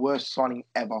money, worst signing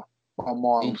ever by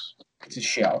miles. It's a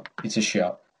shout.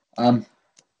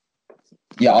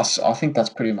 Yeah, I think that's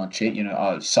pretty much it.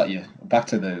 Back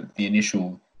to the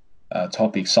initial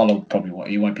topic. Salah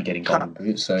probably won't be getting golden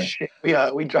boot. So Shit,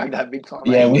 we dragged that big time.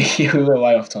 yeah, we were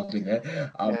way off topic there. Yeah.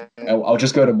 I'll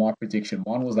just go to my prediction.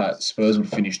 Mine was that Spurs would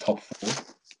finish top 4.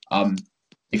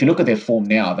 If you look at their form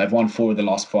now, they've won 4 of the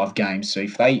last 5 games. So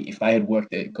if they had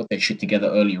got their shit together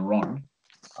earlier on,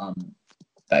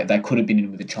 they could have been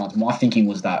in with a chance. My thinking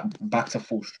was that back to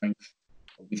full strength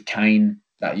with Kane,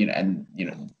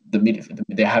 the mid,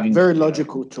 they're having very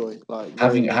logical choice, like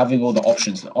having all the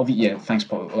options. Thanks,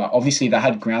 Paul. Obviously, they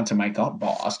had ground to make up,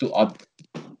 but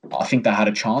I think they had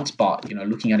a chance. But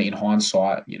looking at it in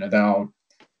hindsight, they are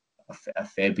a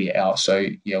fair bit out. So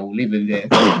yeah, we'll leave it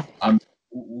there.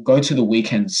 We'll go to the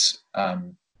weekends.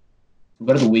 We'll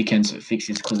go to the weekends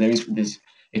fixtures because there's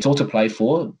it's all to play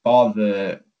for. Bar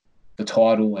the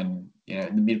title and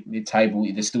in the mid table,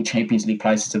 there's still Champions League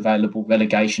places available.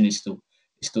 Relegation is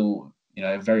still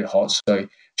very hot. So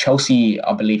Chelsea,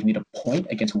 I believe, need a point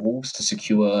against Wolves to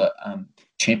secure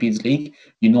Champions League.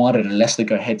 United and Leicester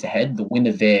go head to head. The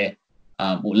winner there,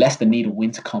 Leicester need a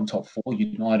win to come top 4.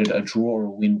 United, a draw or a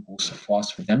win will suffice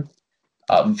for them.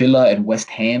 Villa and West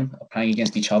Ham are playing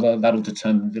against each other. That'll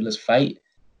determine Villa's fate.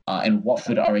 And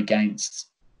Watford are against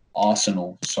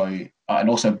Arsenal. So and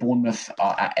also Bournemouth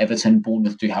at Everton.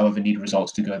 Bournemouth do, however, need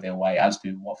results to go their way, as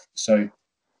do Watford. So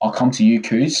I'll come to you,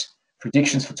 Kuz.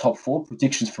 Predictions for top 4,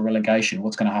 predictions for relegation.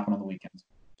 What's going to happen on the weekend?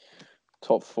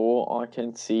 Top 4, I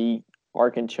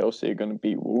reckon Chelsea are going to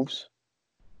beat Wolves.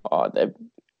 They're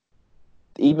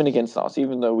even against us,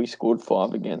 even though we scored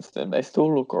 5 against them, they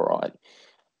still look all right.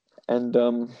 And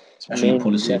especially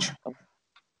Pulisic.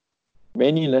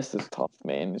 Man U Leicester's tough,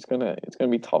 man. It's gonna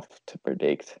be tough to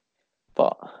predict,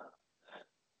 but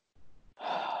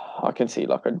I can see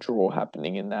like a draw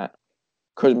happening in that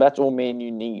because that's all Man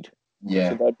U need. Yeah,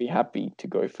 so they'd be happy to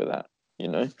go for that,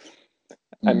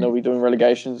 And they'll be doing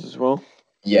relegations as well.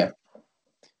 Yeah.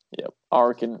 I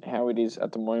reckon how it is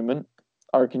at the moment.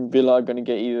 I reckon Villa are going to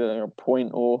get either a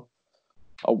point or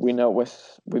a winner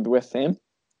with West Ham,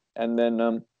 and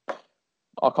then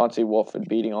I can't see Watford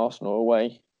beating Arsenal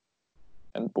away.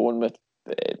 And Bournemouth,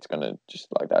 it's going to just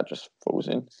falls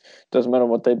in. Doesn't matter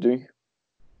what they do.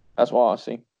 That's what I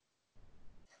see.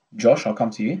 Josh, I'll come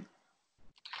to you.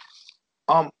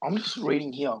 I'm just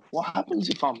reading here. What happens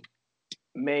if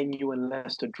Man U and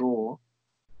Leicester draw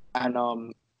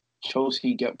and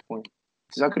Chelsea get point?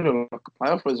 Is that going to like a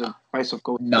playoff or is it a place of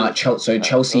goal? No, Chelsea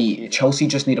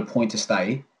just need a point to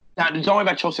stay. No, don't worry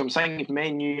about Chelsea. I'm saying if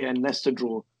Man U and Leicester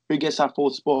draw, who gets that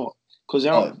 4th spot? Because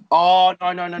they're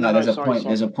no. There's a point.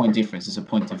 There's a point difference. There's a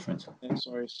point difference. Yeah,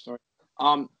 sorry.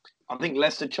 I think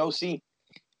Leicester, Chelsea.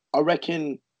 I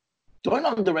reckon. Don't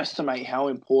underestimate how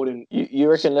important. You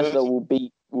reckon Leicester will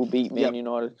beat Man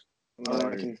United? I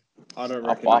reckon. I don't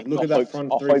reckon. Look at that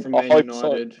front 3 from Man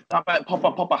United. So.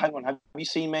 Papa, hang on. Have you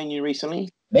seen Man U recently?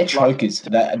 They're chokers.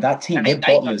 That team, they're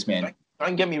bottlers, man.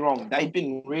 Don't get me wrong. They've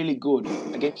been really good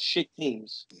against shit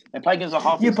teams. They play against a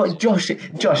half. Yeah, but Josh,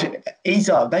 ease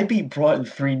up. They beat Brighton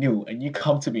 3-0, and you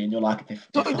come to me and you're like,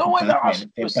 don't worry about us.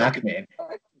 They're back, man.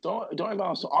 Don't worry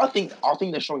about us. I think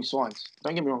they're showing signs.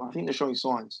 Don't get me wrong. I think they're showing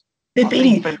signs. They're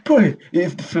beating, bro.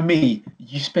 For me,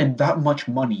 you spend that much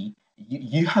money.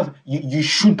 You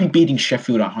should be beating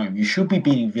Sheffield at home. You should be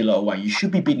beating Villa away. You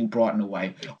should be beating Brighton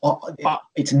away.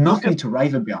 It's nothing to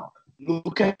rave about.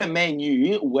 Look at Man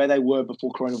U, where they were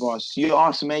before coronavirus. You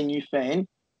ask a Man U fan,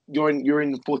 you're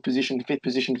in the 4th position, 5th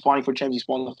position, fighting for a Champions League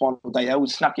spot on the final day. They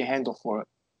would snap your hand off for it.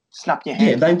 Snap your hand.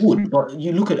 Yeah, they would. But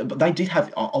you look at it. But they did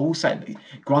have. I will say,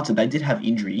 granted, they did have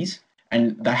injuries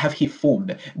and they have hit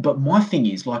form. But my thing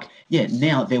is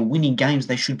now they're winning games.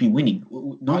 They should be winning.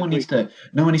 No one needs to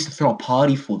throw a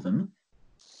party for them.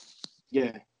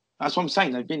 Yeah, that's what I'm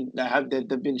saying.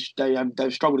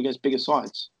 They've struggled against bigger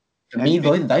sides. For me,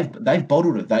 though, they've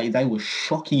bottled it. They were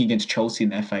shocking against Chelsea in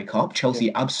the FA Cup.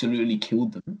 Chelsea absolutely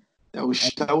killed them. That would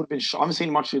have been. I haven't seen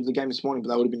much of the game this morning, but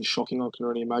that would have been shocking. I can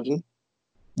already imagine.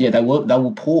 Yeah, they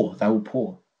were poor.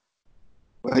 Well,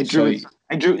 they drew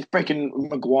freaking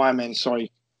Maguire, man.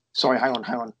 Sorry. Hang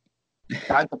on.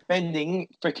 Defending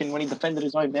freaking when he defended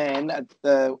his own man at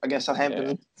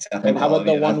Southampton. Yeah. And how about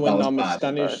the one when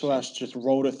Stanislav just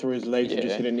rolled it through his legs and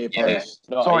just hit a near post?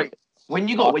 No, sorry. I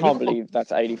can't believe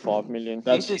that's 85 million.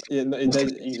 That's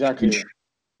exactly.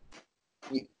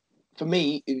 for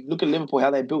me, look at Liverpool, how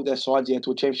they built their sides here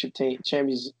to a championship team,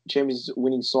 champions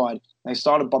winning side. They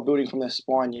started by building from their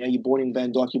spine. You brought in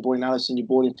Van Dijk, you brought in Alisson, you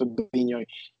brought in Fabinho.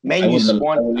 Man, you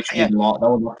spine. They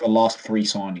were like the last 3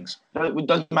 signings. It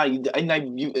doesn't matter. And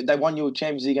they won your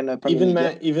Champions League and the Premier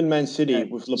League. Even Man City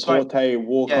with Laporte,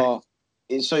 Walker.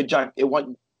 So Jack, you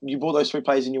brought those 3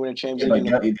 players and you win a Champions League.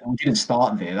 League. We didn't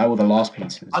start there. They were the last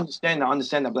pieces. I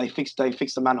understand that, but they fixed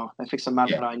the manner.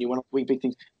 And you went with big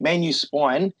things. Man U's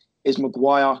spine is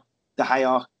Maguire, De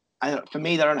Gea, and for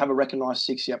me, they don't have a recognised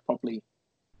 6 yet properly.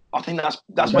 I think that's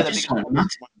where the biggest problem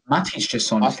is. Matic just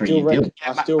signed a 3-year deal.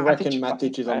 I still reckon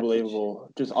Matic is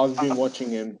unbelievable. I've been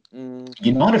watching him.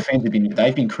 United fans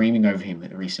they've been creaming over him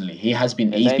recently. He's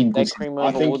been good. They cream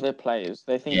over all their players.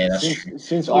 They think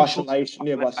since isolation.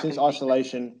 Yeah, but since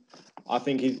isolation, I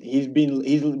think he's been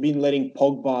letting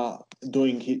Pogba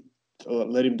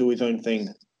let him do his own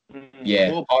thing.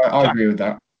 Yeah, I agree with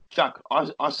that. Jack,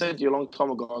 I said to you a long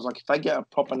time ago, I was like, if they get a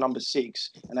proper number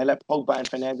 6 and they let Pogba and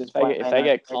Fernandes play, if they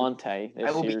get Kante, they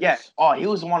will be. Yeah. Oh, he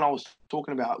was the one I was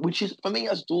talking about, which is for me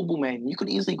that's doable, man. You could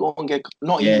easily go and get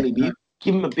easily, but you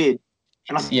give him a bid,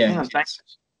 and I think that's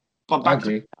dangerous. But I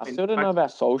agree. I still don't know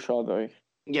about Solskjaer though.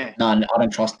 Yeah. No, I don't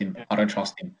trust him.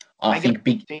 I think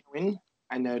big. Win,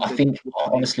 and I think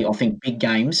big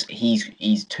games.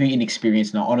 He's too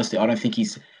inexperienced now. Honestly, I don't think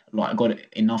he's got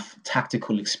enough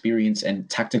tactical experience and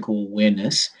tactical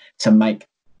awareness to make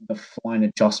the fine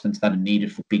adjustments that are needed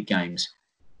for big games.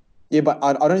 Yeah, but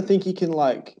I don't think he can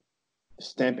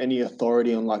stamp any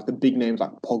authority on the big names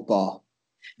like Pogba.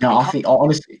 No, I think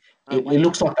honestly, it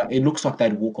looks like that. It looks like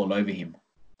they'd walk all over him.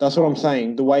 That's what I'm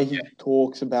saying. The way he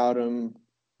talks about him.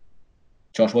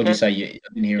 Josh, what did you say? I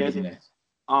didn't hear anything there.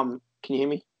 Can you hear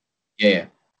me? Yeah.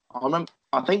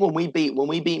 I think when we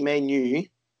beat Man U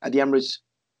at the Emirates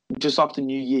just after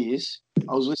New Year's,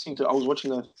 I was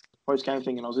watching the post-game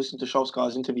thing and I was listening to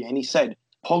Solskjaer's interview and he said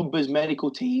Pogba's medical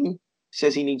team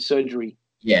says he needs surgery.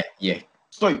 Yeah.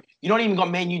 So you don't even got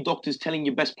Man U doctors telling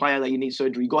your best player that you need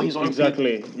surgery. You got his own.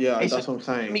 Exactly. Yeah, that's what I'm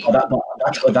saying.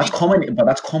 That's common. But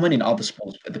that's common in other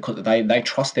sports because they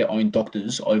trust their own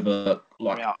doctors over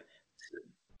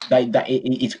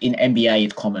It's in NBA.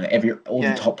 It's common.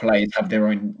 The top players have their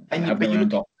own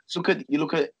doctors. You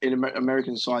look at in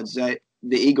American sides.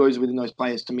 The egos within those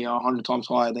players to me are 100 times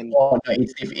higher than. Oh no,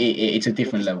 it's a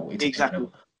different level. Exactly.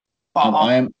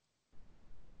 I'm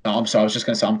sorry. I was just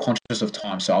going to say I'm conscious of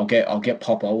time, so I'll get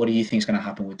Popa. What do you think is going to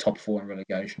happen with top 4 in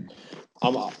relegation?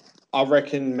 I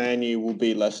reckon Man U will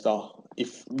beat Leicester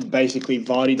if basically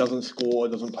Vardy doesn't score,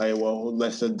 doesn't play well.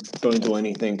 Leicester don't do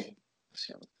anything.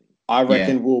 I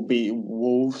reckon we'll beat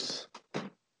Wolves,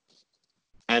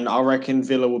 and I reckon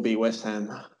Villa will beat West Ham.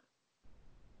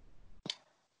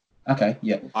 Okay,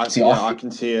 yeah. I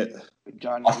can see it.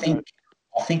 I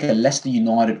think a Leicester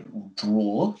United will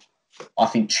draw. I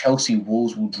think Chelsea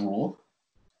Wolves will draw.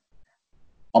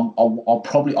 I'll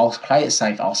play it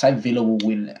safe. I'll say Villa will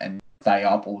win and stay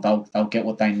up, or they'll get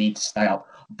what they need to stay up.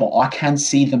 But I can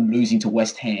see them losing to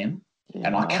West Ham,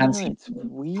 and I can see them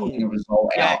putting a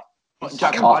result out.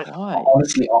 I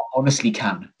honestly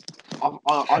can.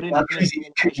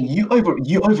 You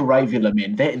overrate Villa,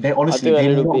 man. They're honestly I do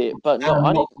a little bit, but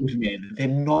not good, man. They're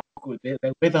not good. They're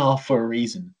where they are for a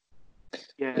reason.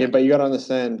 Yeah, but you gotta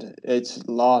understand, it's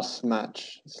last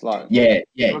match. It's like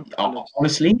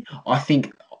honestly, I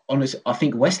think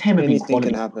West Ham have been quality. Anything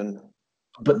can happen.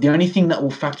 But the only thing that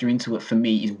will factor into it for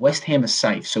me is West Ham are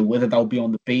safe. So whether they'll be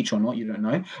on the beach or not, you don't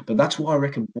know. But that's why I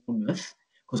reckon Bournemouth.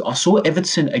 Because I saw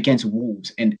Everton against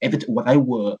Wolves, and Everton, they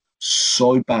were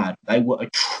so bad. They were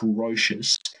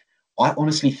atrocious. I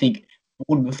honestly think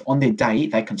Bournemouth, on their day,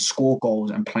 they can score goals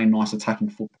and play nice attacking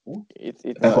football. It's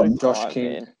like Josh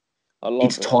King.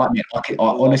 It's tight, man. I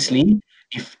honestly,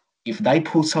 if they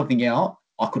pull something out,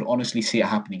 I could honestly see it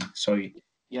happening. So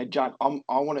yeah, Jack, I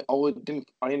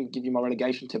didn't give you my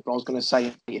relegation tip, but I was going to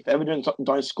say if Everton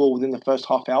don't score within the first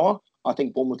half hour, I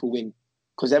think Bournemouth will win.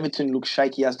 Because Everton looks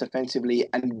shaky as defensively,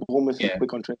 and Bournemouth is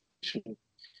quick on transition.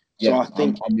 So I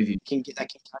think they can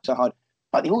catch that hard.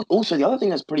 But also the other thing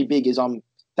that's pretty big is that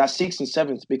 6th and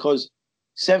 7th, because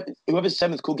whoever's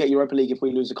 7th could get Europa League if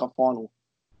we lose the cup final.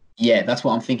 Yeah, that's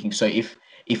what I'm thinking. So if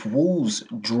Wolves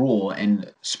draw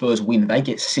and Spurs win, they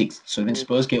get 6th. So then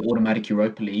Spurs get automatic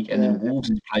Europa League, and then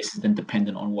Wolves' place is then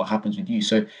dependent on what happens with you.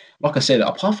 So, like I said,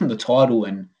 apart from the title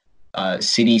and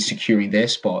City securing their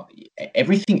spot,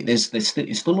 everything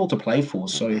it's still all to play for.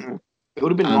 So it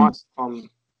would have been nice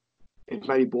if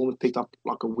maybe Bournemouth picked up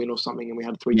like a win or something, and we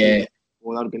had 3 games.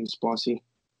 Well, that would have been spicy.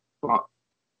 But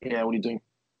yeah, what are you doing?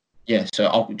 Yeah,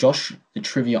 so Josh, the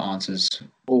trivia answers.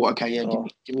 Oh, okay, yeah,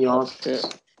 give me your answers.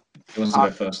 Who wants to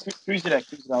go first? Who's there?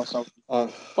 So,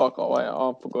 Fuck, oh wait,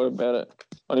 I forgot about it.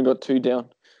 I only got 2 down.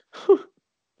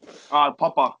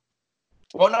 Papa.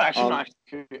 Well, no, actually,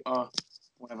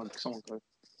 whatever. Someone go.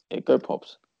 Yeah, go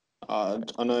Pops. I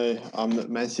know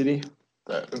Man City.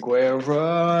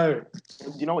 Aguero.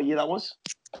 Do you know what year that was?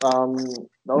 That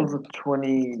was the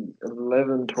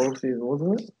 2011-12 season,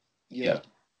 wasn't it? Yeah.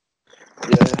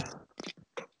 Yeah.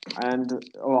 And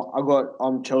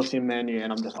I'm Chelsea and Man U,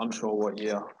 and I'm just unsure what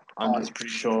year. I'm just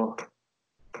pretty sure.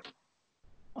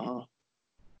 All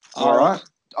right.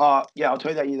 Yeah, I'll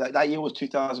tell you that year. That year was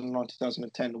 2009,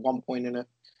 2010. 1 point in it.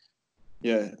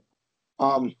 Yeah.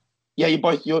 Yeah, you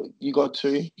got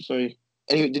 2. So,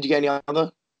 did you get anyone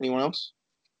else?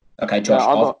 Okay, Josh.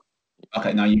 Yeah,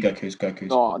 okay, now you go, Kuz.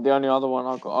 No, the only other one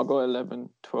I got 11,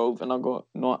 12, and I got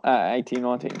 18,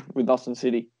 19 with Austin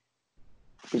City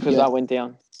because that went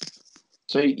down.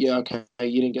 So yeah, okay,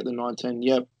 you didn't get the 9-10.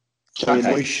 Yep.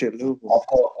 Okay. Shit, Liverpool.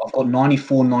 I've got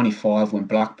 94-95 when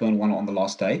Blackburn won it on the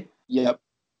last day. Yep.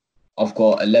 I've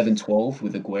got 11-12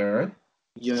 with Aguero.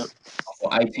 Yep. I've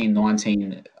got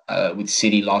 18-19 with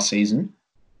City last season.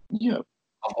 Yep.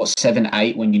 I've got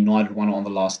 7-8 when United won it on the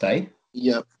last day.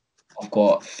 Yep. I've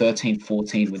got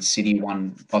 13-14 with City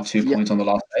won by 2 points on the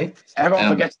last day. Everyone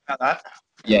forgets about that.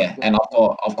 Yeah, and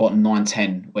I've got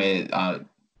 9-10 where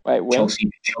Wait, when? Chelsea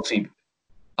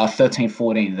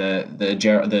 13-14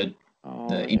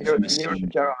 the infamous team.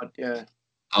 Gerrard, yeah.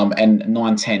 And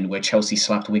 9-10 where Chelsea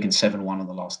slapped Wigan 7-1 on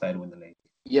the last day to win the league.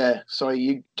 Yeah, so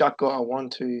Jack got a 1,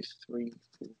 2, 3,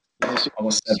 4. I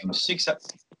was 7. 6.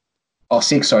 Oh,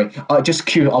 6, sorry. Just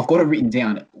curious, I've got it written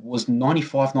down. Was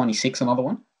 95-96 another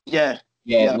one? Yeah.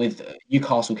 Yeah, with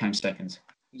Newcastle came second.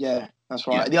 Yeah, that's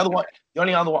right. The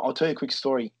only other one, I'll tell you a quick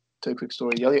story. The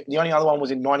only other one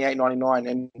was in 98-99,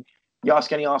 and you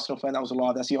ask any Arsenal fan that was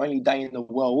alive, that's the only day in the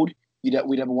world we'd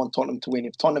ever want Tottenham to win.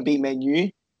 If Tottenham beat Man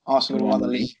U, Arsenal won the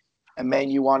league. And Man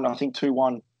U won, I think,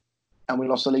 2-1, and we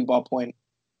lost the league by a point.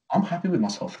 I'm happy with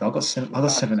myself. I got 7 out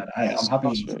of 8. I'm happy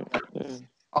with myself.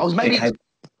 I was maybe...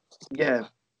 Yeah,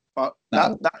 but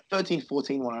that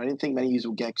 13-14 one, I didn't think many of you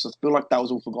would get, because I feel like that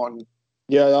was all forgotten.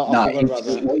 Yeah, I forgot about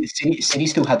that. City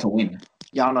still had to win.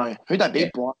 Yeah, I know. Who'd they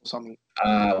beat? Brighton or something?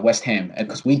 West Ham,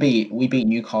 because we beat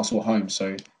Newcastle at home.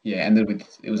 So yeah, ended with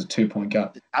it was a 2-point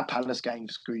gap. That Palace game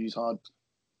screwed you hard.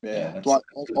 Yeah, Dwight,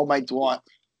 old mate Dwight.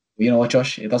 You know what,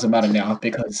 Josh? It doesn't matter now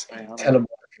because tell them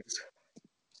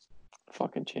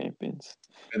fucking champions.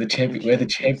 We're the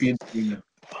champions,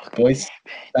 boys.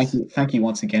 Thank you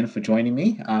once again for joining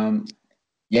me.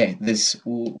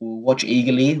 We'll watch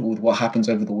eagerly with what happens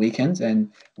over the weekend,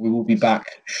 and we will be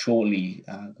back shortly.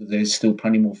 There's still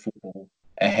plenty more football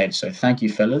ahead. So thank you,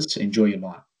 fellas. Enjoy your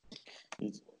night.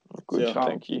 Good,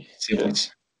 thank you. See you,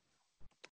 boys.